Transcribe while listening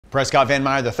Prescott Van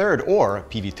Meyer III, or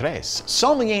PV3,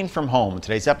 sommelier from home. In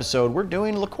today's episode, we're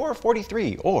doing Licor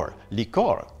 43, or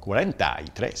Licor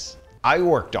 43. I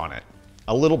worked on it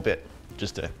a little bit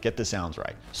just to get the sounds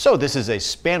right. So this is a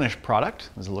Spanish product.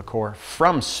 This is a liqueur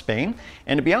from Spain.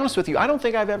 And to be honest with you, I don't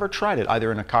think I've ever tried it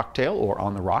either in a cocktail or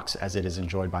on the rocks, as it is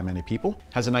enjoyed by many people.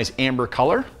 Has a nice amber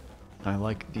color. I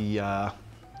like the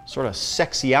sort of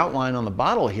sexy outline on the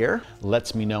bottle here.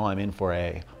 Lets me know I'm in for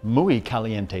a muy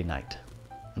caliente night.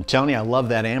 I'm telling you, I love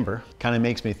that amber. Kind of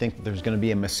makes me think that there's gonna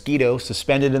be a mosquito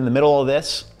suspended in the middle of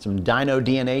this. Some dino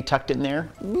DNA tucked in there.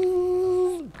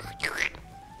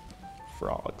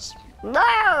 Frogs.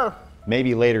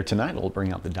 Maybe later tonight it'll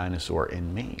bring out the dinosaur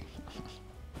in me.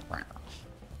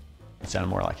 It sounded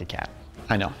more like a cat,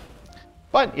 I know.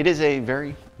 But it is a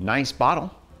very nice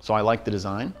bottle, so I like the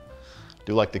design.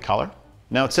 Do like the color.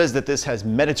 Now it says that this has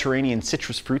Mediterranean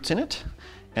citrus fruits in it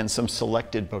and some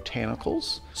selected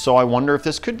botanicals. So I wonder if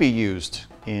this could be used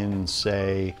in,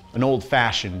 say, an old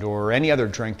fashioned or any other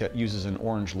drink that uses an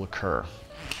orange liqueur.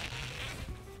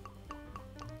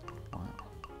 Wow.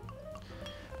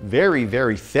 Very,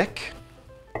 very thick.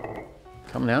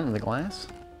 Coming out in the glass.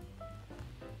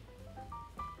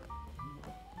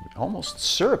 Almost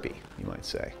syrupy, you might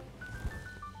say.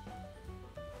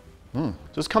 So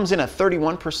this comes in at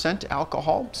 31%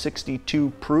 alcohol,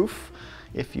 62 proof,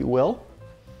 if you will.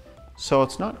 So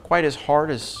it's not quite as hard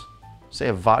as, say,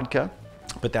 a vodka,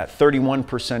 but that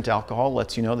 31% alcohol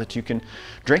lets you know that you can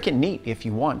drink it neat if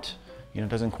you want. You know,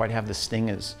 it doesn't quite have the sting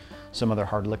as some other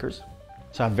hard liquors.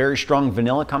 So I have very strong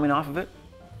vanilla coming off of it.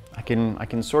 I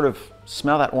can sort of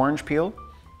smell that orange peel,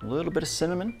 a little bit of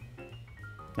cinnamon.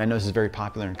 I know this is very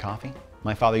popular in coffee.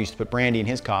 My father used to put brandy in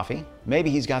his coffee.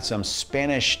 Maybe he's got some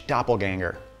Spanish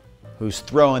doppelganger who's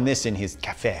throwing this in his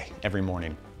cafe every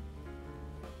morning.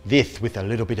 This with a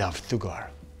little bit of sugar.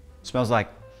 Smells like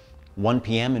 1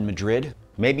 p.m. in Madrid.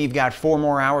 Maybe you've got 4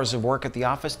 more hours of work at the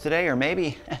office today, or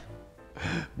maybe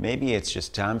it's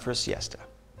just time for a siesta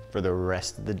for the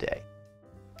rest of the day.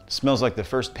 Smells like the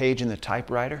first page in the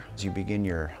typewriter as you begin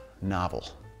your novel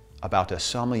about a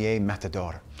sommelier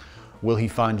matador. Will he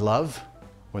find love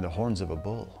or the horns of a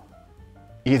bull?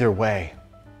 Either way,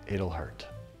 it'll hurt.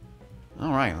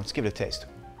 All right, let's give it a taste.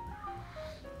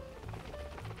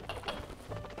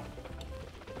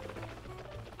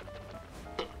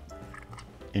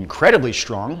 Incredibly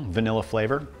strong vanilla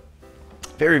flavor.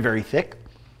 Very, very thick.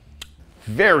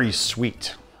 Very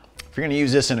sweet. If you're gonna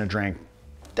use this in a drink,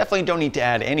 definitely don't need to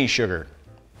add any sugar.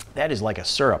 That is like a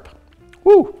syrup.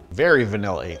 Woo! Very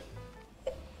vanilla-y.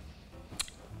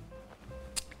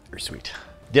 Very sweet.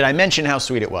 Did I mention how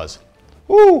sweet it was?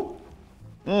 Woo!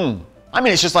 I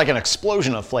mean, it's just like an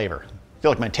explosion of flavor. I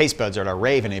feel like my taste buds are at a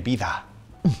rave in Ibiza.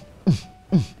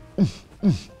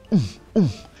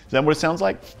 Is that what it sounds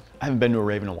like? I haven't been to a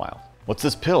rave in a while. What's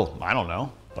this pill? I don't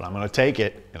know, but I'm gonna take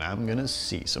it and I'm gonna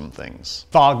see some things.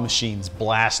 Fog machines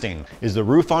blasting. Is the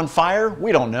roof on fire?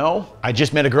 We don't know. I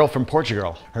just met a girl from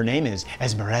Portugal. Her name is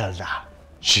Esmeralda.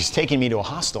 She's taking me to a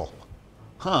hostel.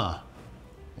 Huh,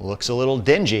 looks a little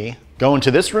dingy. Going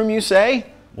to this room, you say?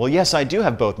 Well, yes, I do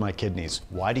have both my kidneys.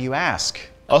 Why do you ask?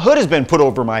 A hood has been put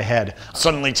over my head,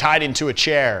 suddenly tied into a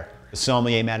chair. The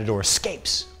sommelier matador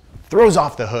escapes, throws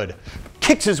off the hood,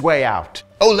 kicks his way out.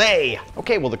 Olé!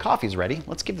 Okay, well, the coffee's ready.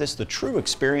 Let's give this the true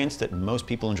experience that most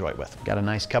people enjoy it with. Got a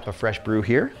nice cup of fresh brew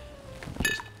here.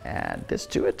 Just add this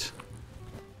to it.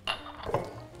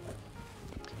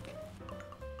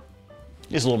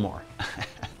 Just a little more.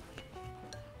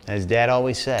 As Dad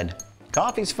always said,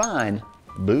 coffee's fine,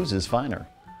 booze is finer.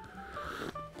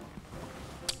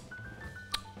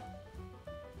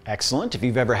 Excellent. If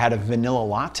you've ever had a vanilla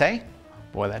latte,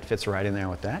 boy, that fits right in there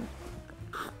with that.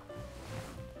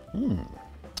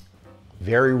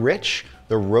 Very rich,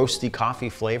 the roasty coffee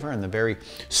flavor and the very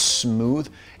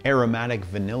smooth, aromatic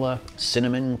vanilla,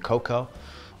 cinnamon, cocoa,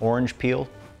 orange peel,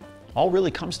 all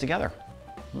really comes together.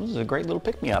 This is a great little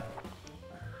pick-me-up.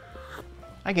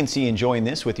 I can see you enjoying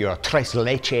this with your tres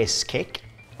leches cake.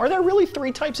 Are there really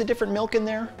 3 types of different milk in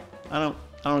there? I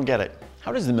don't get it.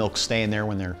 How does the milk stay in there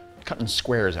when they're cutting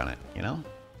squares on it, you know?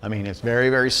 I mean, it's very,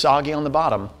 very soggy on the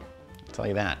bottom, I'll tell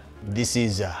you that. This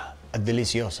is a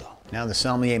delicioso. Now the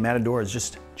sommelier matador is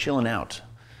just chilling out,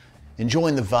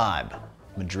 enjoying the vibe.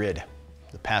 Madrid,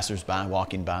 the passers-by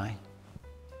walking by.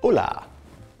 Hola,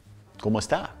 ¿cómo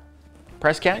está?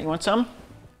 Press cat, you want some?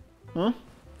 You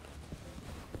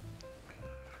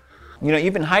know,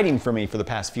 you've been hiding from me for the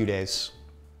past few days.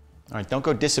 All right, don't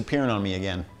go disappearing on me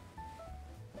again.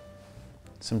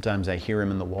 Sometimes I hear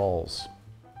him in the walls.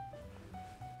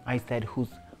 I said, who's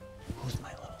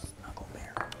my little snuggle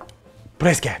bear?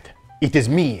 Press cat. It is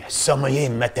me, sommelier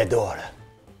matador.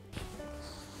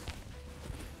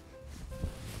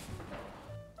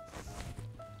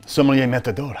 Sommelier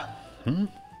Matador. You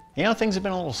know, things have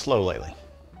been a little slow lately.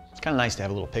 It's kind of nice to have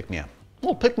a little pick-me-up. A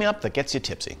little pick-me-up that gets you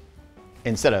tipsy.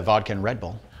 Instead of vodka and Red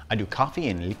Bull, I do coffee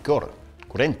and Licor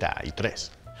 43.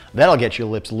 That'll get your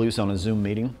lips loose on a Zoom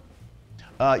meeting.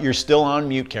 You're still on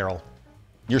mute, Carol.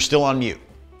 You're still on mute.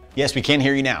 Yes, we can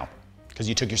hear you now, because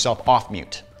you took yourself off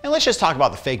mute. And let's just talk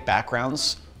about the fake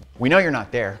backgrounds. We know you're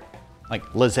not there.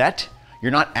 Like Lizette,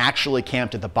 you're not actually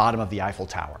camped at the bottom of the Eiffel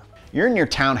Tower. You're in your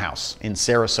townhouse in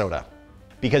Sarasota,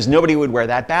 because nobody would wear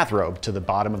that bathrobe to the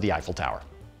bottom of the Eiffel Tower.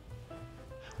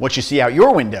 What you see out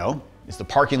your window is the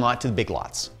parking lot to the big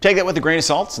lots. Take that with a grain of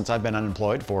salt, since I've been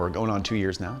unemployed for going on 2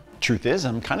 years now. Truth is,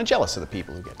 I'm kind of jealous of the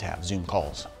people who get to have Zoom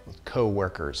calls with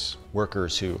co-workers,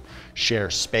 workers who share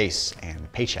space and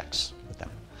paychecks with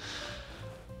them.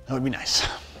 That would be nice.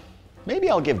 Maybe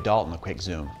I'll give Dalton a quick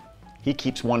Zoom. He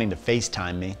keeps wanting to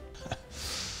FaceTime me.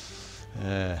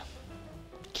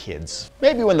 Kids.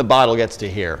 Maybe when the bottle gets to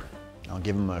here, I'll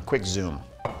give him a quick Zoom.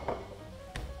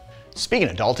 Speaking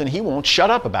of Dalton, he won't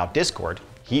shut up about Discord.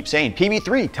 He keeps saying,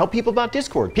 PV3, tell people about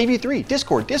Discord. PV3,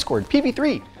 Discord,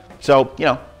 PV3. So, you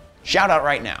know, shout out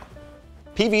right now.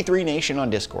 PV3 Nation on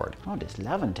Discord. Oh, just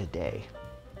loving today.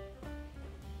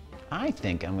 I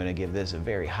think I'm gonna give this a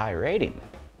very high rating.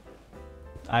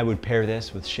 I would pair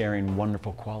this with sharing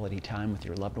wonderful quality time with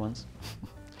your loved ones.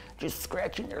 Just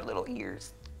scratching their little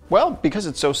ears. Well, because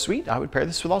it's so sweet, I would pair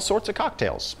this with all sorts of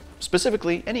cocktails.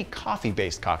 Specifically, any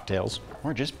coffee-based cocktails,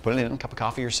 or just putting it in a cup of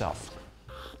coffee yourself.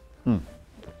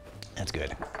 That's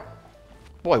good.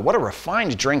 Boy, what a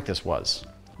refined drink this was.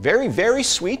 Very, very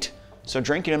sweet, so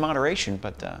drink it in moderation,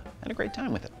 but had a great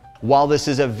time with it. While this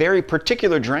is a very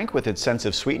particular drink with its sense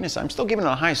of sweetness, I'm still giving it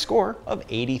a high score of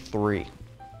 83.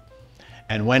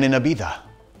 And when in Ibiza,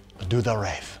 do the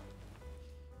rave.